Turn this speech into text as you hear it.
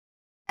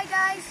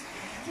guys,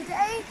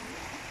 today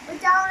we're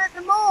down at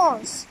the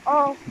moors,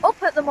 or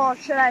up at the moors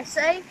should I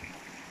say,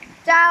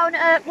 down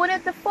at one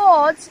of the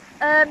fords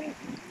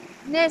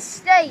near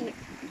State.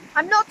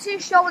 I'm not too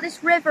sure what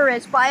this river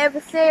is, but I have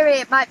a theory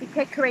it might be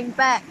Pickering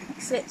Beck,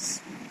 because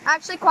it's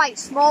actually quite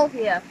small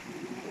here.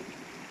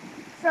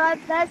 So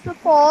there's the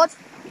ford,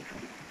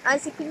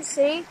 as you can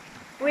see.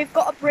 We've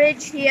got a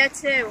bridge here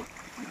too.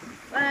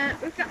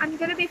 I'm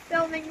going to be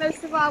filming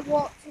most of our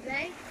walk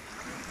today.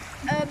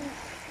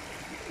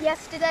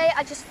 Yesterday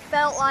I just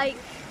felt like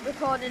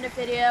recording a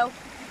video,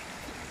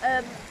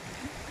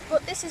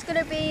 but this is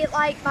going to be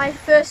like my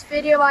first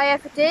video I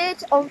ever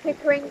did on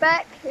Pickering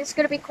Beck. It's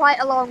going to be quite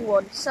a long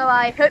one, so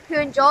I hope you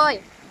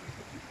enjoy.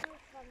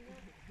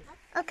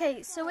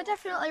 Okay, so we're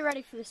definitely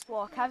ready for this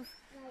walk. I've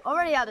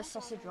already had a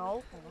sausage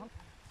roll.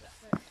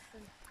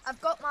 I've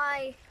got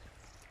my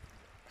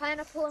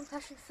pineapple and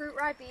passion fruit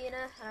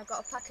ribena, and I've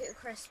got a packet of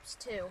crisps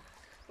too.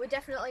 We're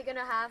definitely going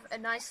to have a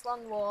nice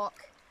long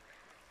walk,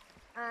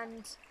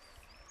 and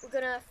we're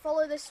going to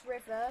follow this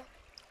river.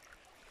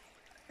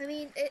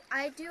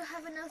 I do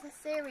have another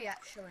theory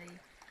actually.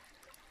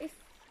 If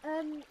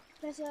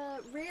there's a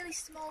really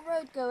small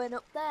road going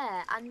up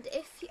there, and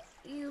if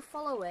you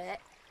follow it,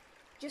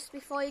 just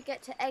before you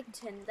get to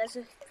Egton, there's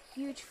a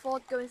huge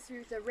ford going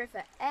through the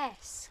River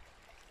Esk.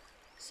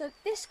 So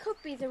this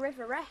could be the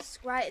River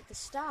Esk right at the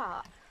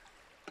start.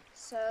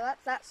 So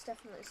that's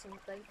definitely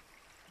something.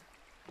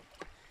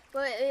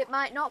 But it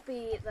might not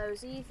be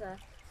those either.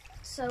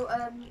 So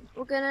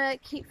we're gonna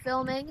keep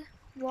filming,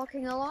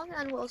 walking along,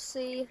 and we'll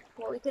see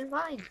what we can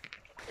find.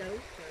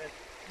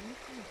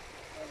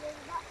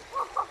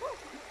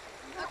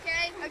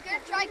 Okay, I'm gonna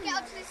try and get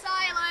onto this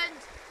island.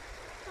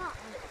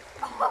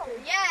 Oh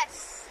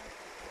yes!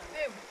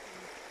 Boom.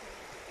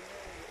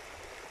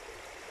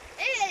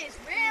 It is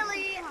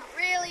really,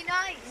 really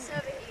nice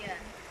over here.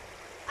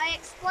 I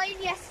explained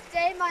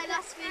yesterday in my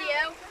last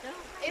video,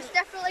 it's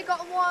definitely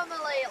gotten warmer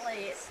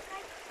lately.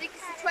 I think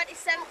it's the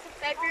 27th of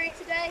February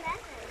today,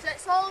 so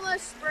it's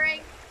almost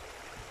spring.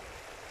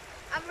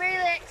 I'm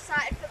really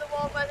excited for the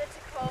warm weather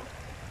to come.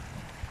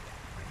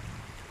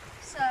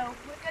 So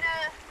we're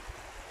gonna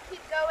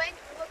keep going.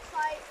 It looks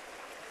like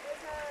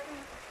there's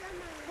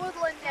a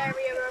woodland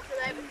area over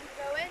there we can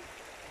go in.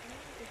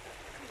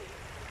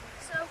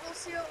 So we'll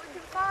see what we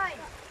can find.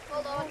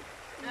 Hold on.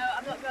 No,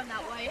 I'm not going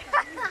that way.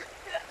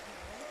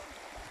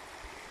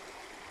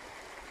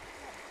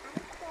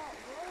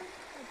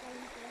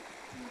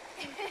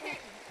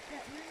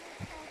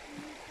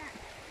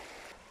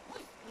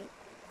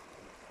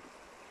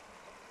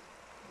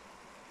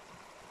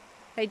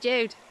 Hey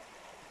Jude,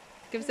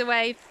 give us a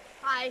wave.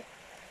 Hi.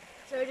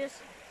 So we're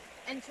just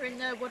entering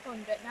the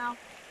woodland bit now.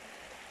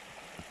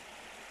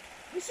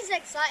 This is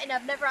exciting,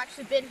 I've never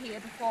actually been here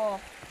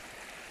before.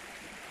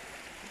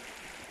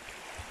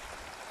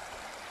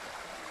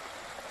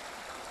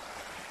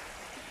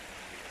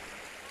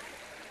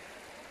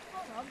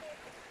 Hold on. Is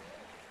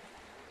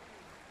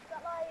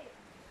that like...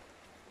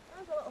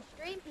 There's a little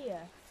stream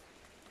here.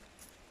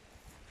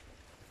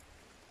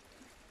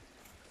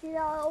 See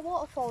that little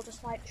waterfall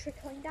just like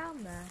trickling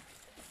down there?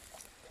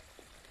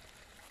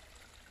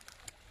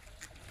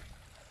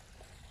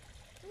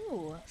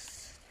 Ooh,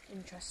 that's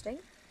interesting.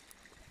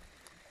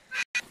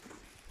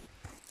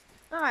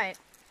 Alright,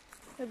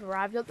 we've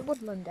arrived at the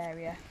woodland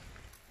area.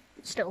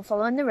 Still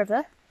following the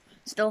river.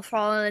 Still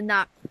following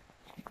that.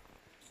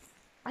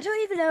 I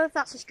don't even know if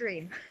that's a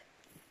stream.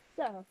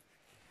 So,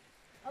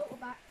 oh, we're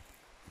back.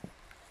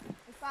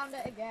 We found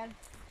it again.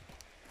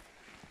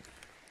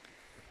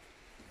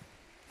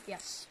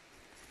 Yes.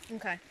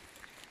 Okay.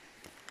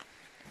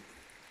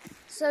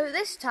 So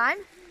this time,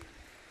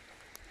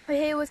 we're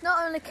here with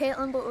not only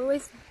Caitlin, but we're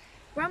with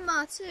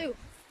Grandma too.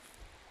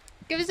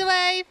 Give us a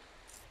wave.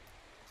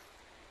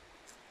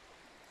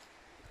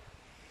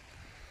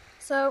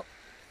 So,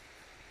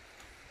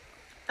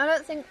 I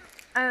don't think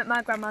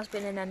my grandma's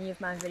been in any of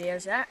my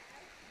videos yet.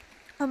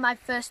 On my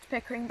first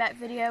Pickering Beck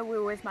video, we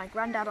were with my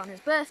granddad on his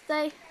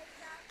birthday.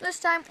 This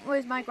time, we're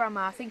with my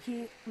grandma. I think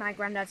my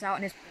granddad's out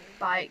on his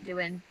bike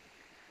doing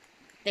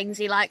things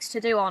he likes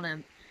to do on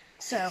him.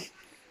 So,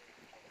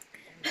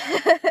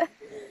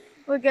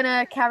 we're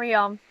gonna carry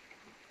on.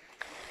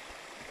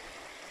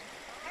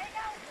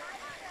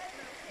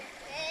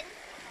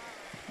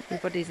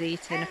 Everybody's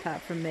eating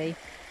apart from me.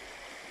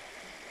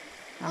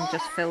 I'm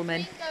just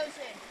filming.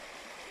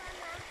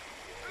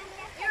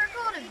 You're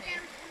recording me?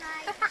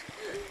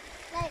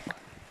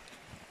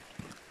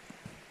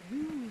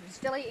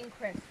 Still eating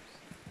crisps.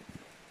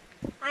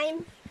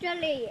 I'm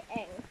still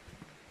eating.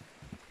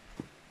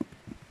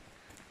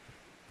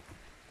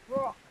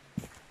 Rock.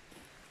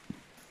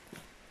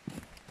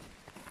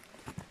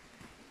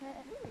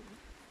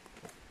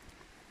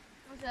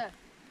 There's a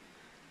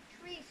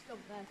tree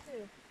stump there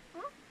too.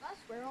 Huh? That's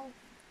a squirrel.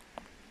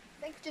 I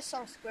think I just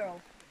saw a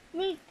squirrel.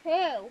 Me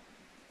too.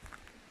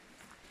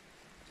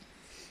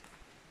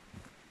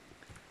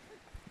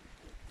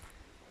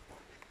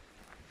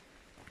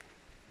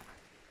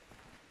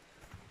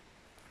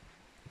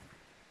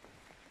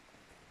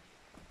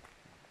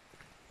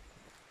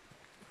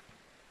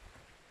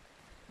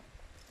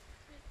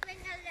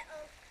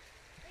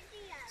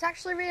 It's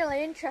actually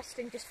really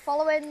interesting just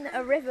following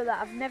a river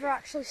that I've never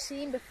actually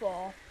seen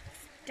before.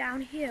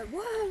 Down here.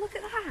 Whoa, look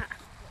at that.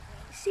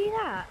 You see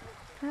that?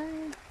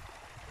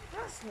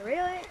 That's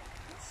nice.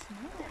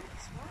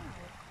 Wow.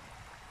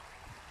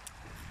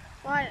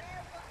 Like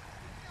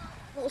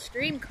a little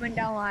stream coming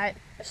down like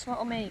a sort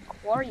of mini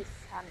quarry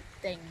kind of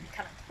thing,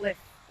 kind of cliff,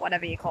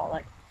 whatever you call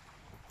it.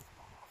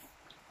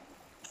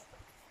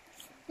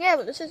 Yeah,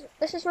 but this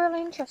is really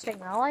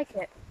interesting. I like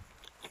it.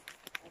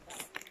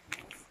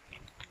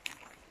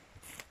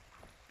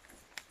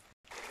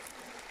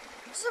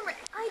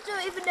 I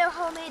don't even know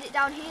how I made it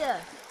down here.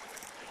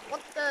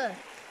 What the?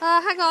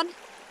 Hang on.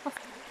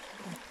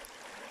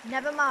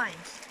 Never mind.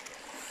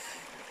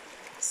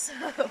 So,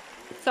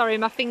 Sorry,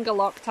 my finger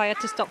locked. I had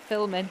to stop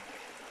filming.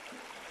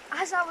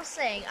 as I was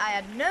saying, I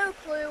had no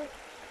clue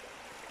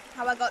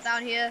how I got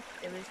down here.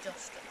 It was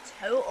just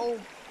a total.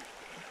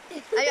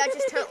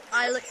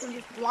 I literally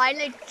just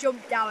blindly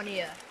jumped down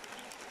here.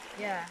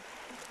 Yeah.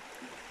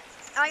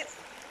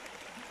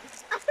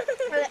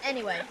 But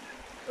anyway,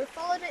 we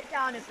followed it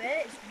down a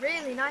bit. It's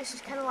really nice.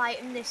 It's kind of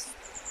like in this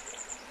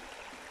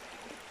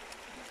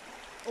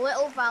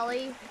little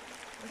valley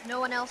with no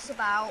one else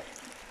about.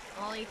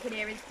 All you can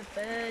hear is the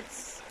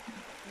birds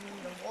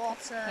and the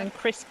water. And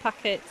crisp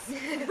packets.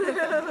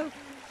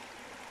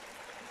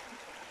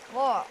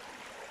 What?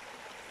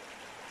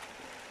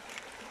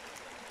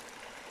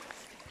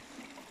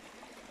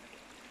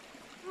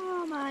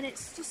 Oh man,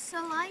 it's just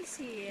so nice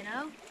here, you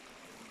know?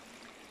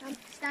 I'm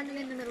standing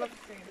in the middle of the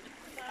stream.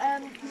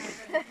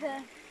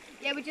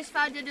 Yeah, we just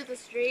found another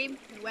stream.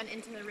 We went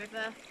into the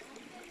river.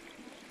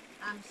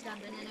 I'm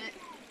standing in it.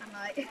 I'm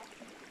like,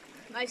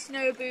 my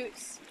snow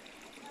boots.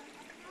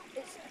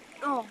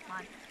 Oh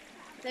man.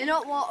 They're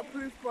not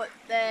waterproof, but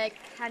they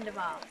kind of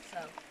are,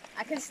 so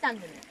I can stand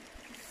in it.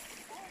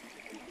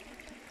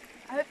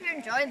 I hope you're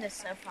enjoying this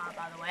so far,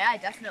 by the way. I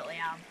definitely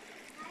am.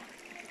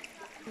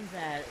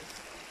 There.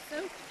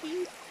 So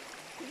cute.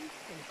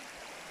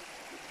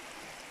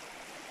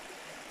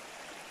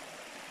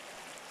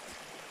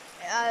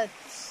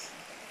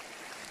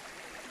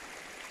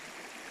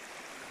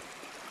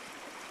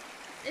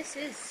 This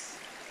is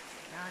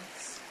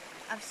nice.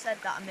 I've said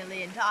that a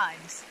million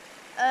times.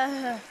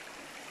 That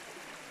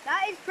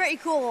is pretty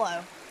cool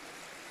though.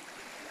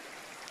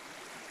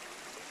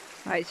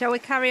 Right, shall we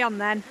carry on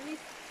then? And it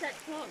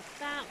talks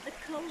about the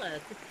colour,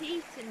 the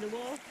peat in the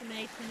water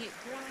making it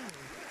brown.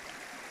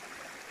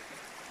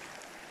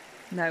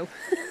 No.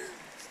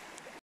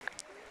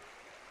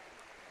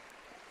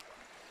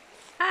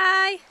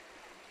 Hi!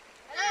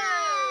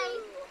 Hi!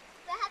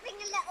 We're having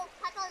a little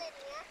puddle in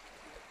here.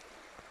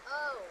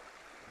 Oh.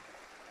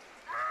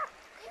 Ah!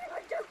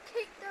 Anyone don't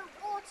kick the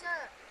water!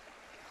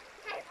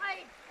 Hey,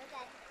 fine!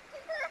 Okay.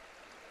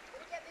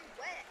 Gonna get me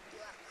wet, you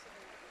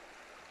absolute.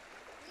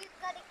 You've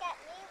got to get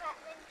me wet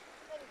when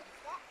you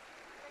step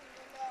on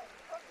the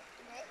little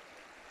me.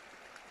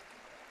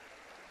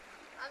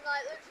 I'm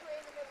like literally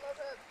in the middle of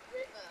a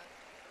river.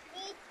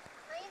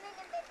 I'm in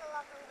the middle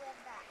of a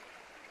river.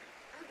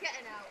 I'm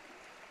getting out.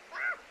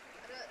 Ah!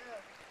 I don't know.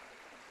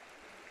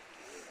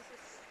 This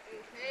is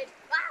stupid.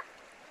 Ah!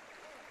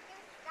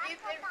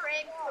 Stupid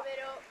frame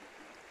coming up.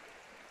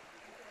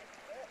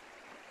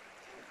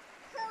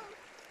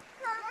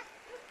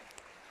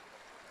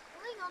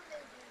 Going on the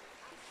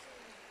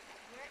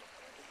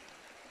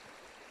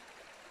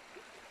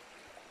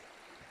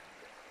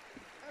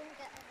I'm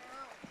getting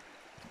out.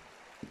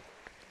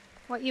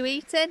 What you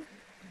eating?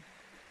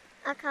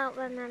 I can't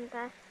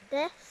remember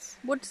this.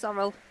 Wood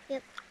sorrel.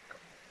 Yep.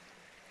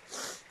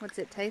 What does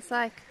it taste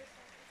like?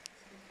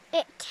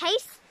 It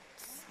tastes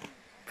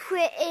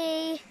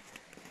pretty.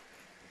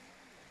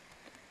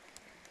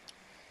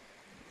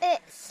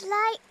 It's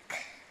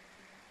like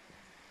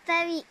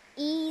very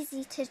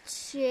easy to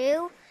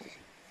chew.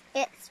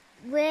 It's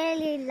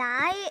really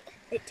light.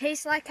 It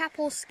tastes like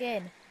apple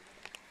skin.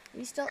 Are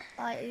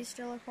you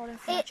still recording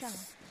for the channel?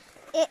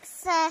 It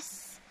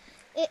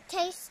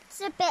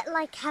tastes a bit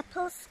like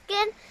apple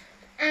skin,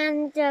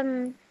 and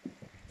the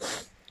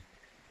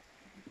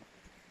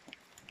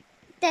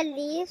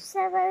leaves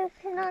are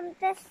open on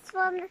this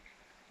one,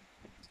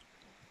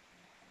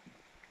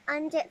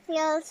 and it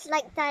feels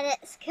like that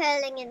it's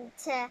curling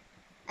into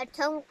a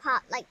tongue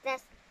part like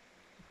this.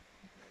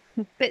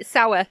 Bit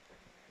sour.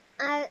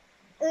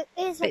 It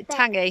is a Bit bit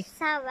tangy.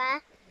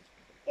 sour.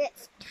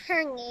 It's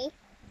tangy,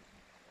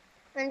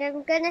 and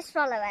I'm gonna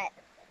swallow it.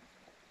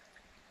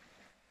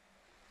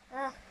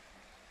 Ugh.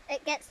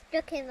 It gets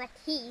stuck in my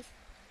teeth.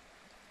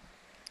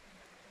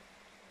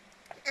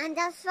 And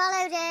I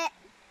swallowed it.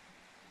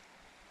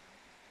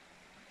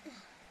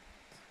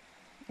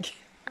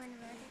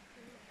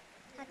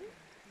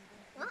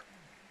 What?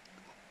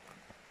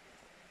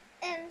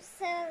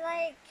 So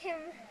like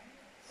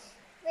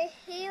we're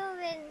here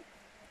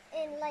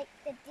in like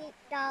the deep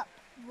dark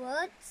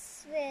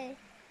woods. We're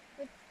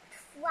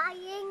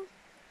trying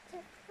to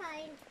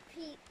find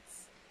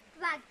Pete's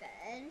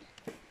dragon,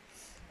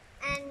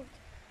 and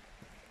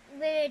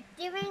we're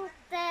doing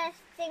the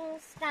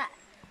things that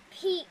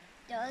Pete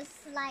does,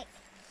 like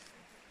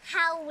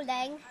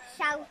howling,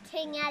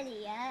 shouting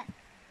Elliot,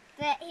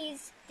 but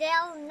he's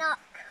still not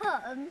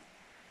come.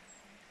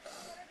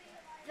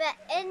 But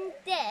in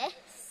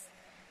this,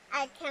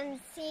 I can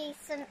see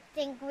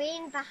something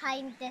green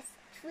behind the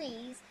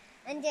trees,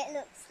 and it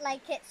looks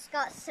like it's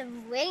got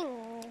some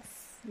wings.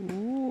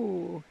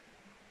 Ooh.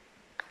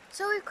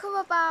 So we've come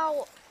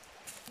about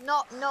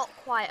not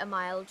quite a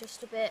mile,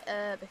 just a bit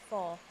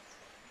before,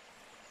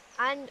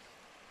 and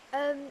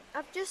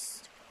I've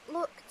just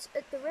looked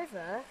at the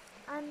river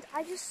and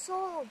I just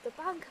saw the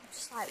bank. I'm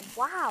just like,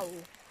 wow.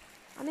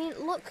 I mean,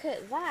 look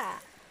at that.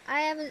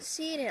 I haven't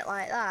seen it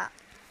like that.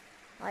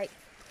 Like,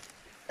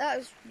 that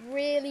was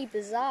really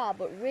bizarre,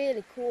 but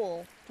really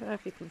cool. I don't know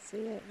if you can see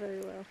it very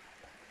well.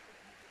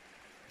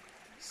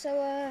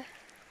 So,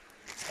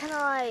 it's kind of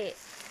like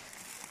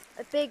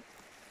a big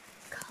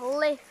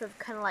cliff of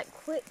kind of like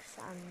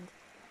quicksand.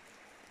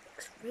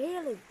 Looks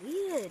really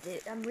weird.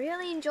 I'm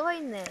really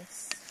enjoying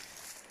this.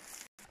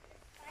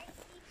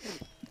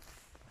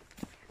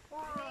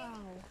 Wow.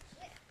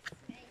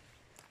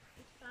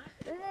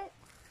 Does it?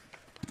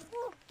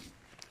 Oh,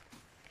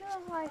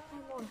 feels like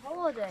I'm on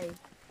holiday.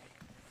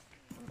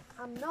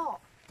 I'm not.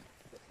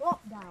 It's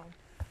lockdown.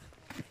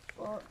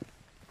 But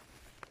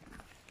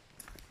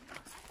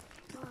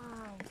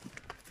wow.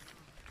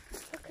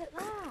 Look at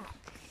that.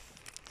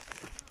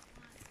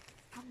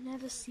 I've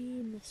never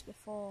seen this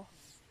before.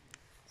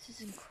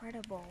 This is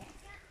incredible.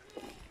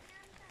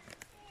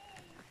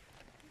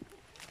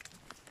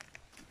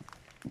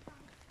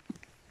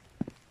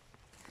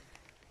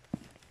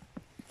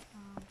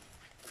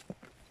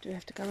 Do we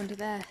have to go under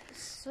there?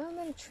 So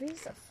many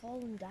trees that have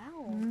fallen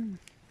down.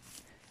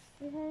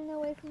 We're heading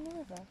away from the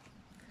river.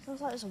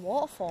 Sounds like there's a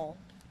waterfall.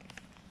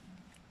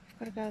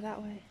 Gotta go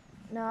that way.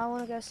 No, I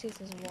want to go see if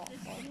there's a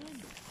waterfall.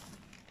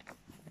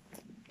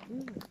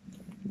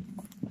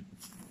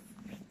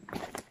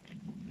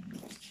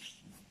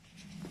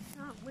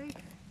 Can't we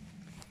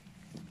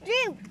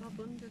Drew, bob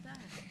under there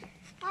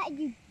how are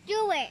you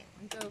doing?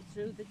 and go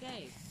through the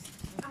gate?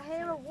 I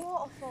hear a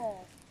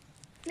waterfall.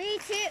 Me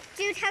too.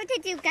 Dude, how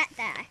did you get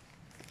there?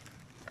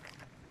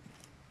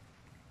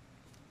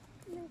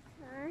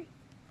 Okay.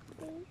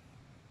 Please.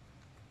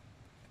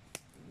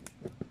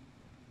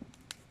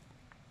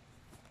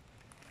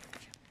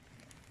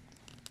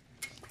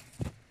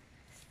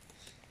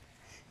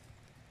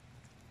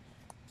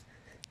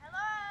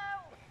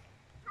 Hello!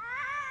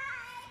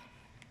 Hi!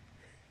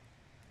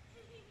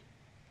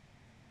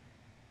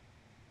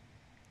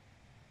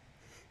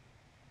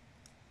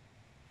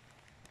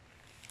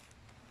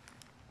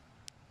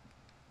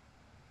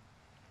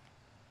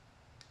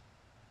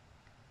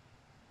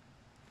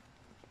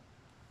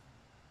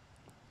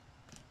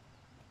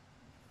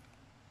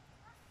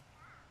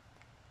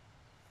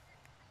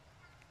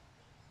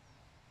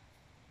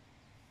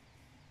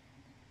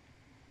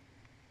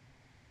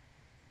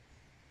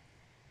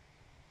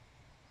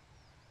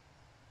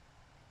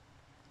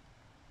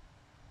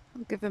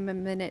 I'll give him a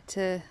minute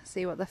to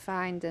see what they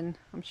find, and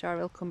I'm sure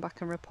he'll come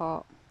back and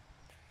report.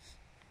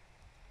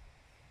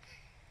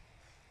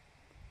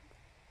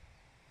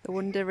 The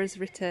Wanderer's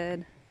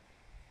return.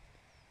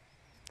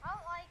 I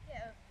don't like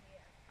it over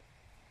here.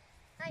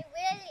 I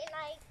really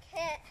like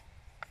it.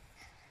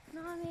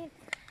 No, I mean...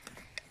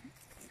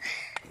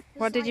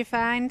 What did you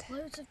find?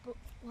 Loads of...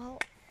 Well,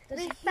 We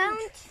there's found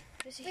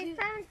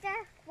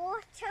a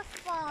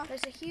waterfall.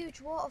 There's a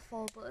huge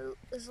waterfall, but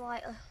there's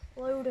like a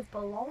load of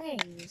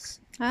belongings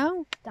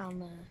Oh, down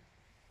there.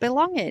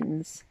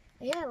 belongings.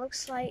 Yeah, it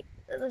looks like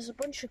there's a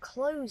bunch of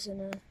clothes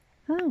and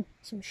Oh,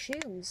 some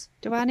shoes.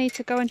 do I need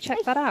to go and check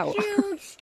that out? Huge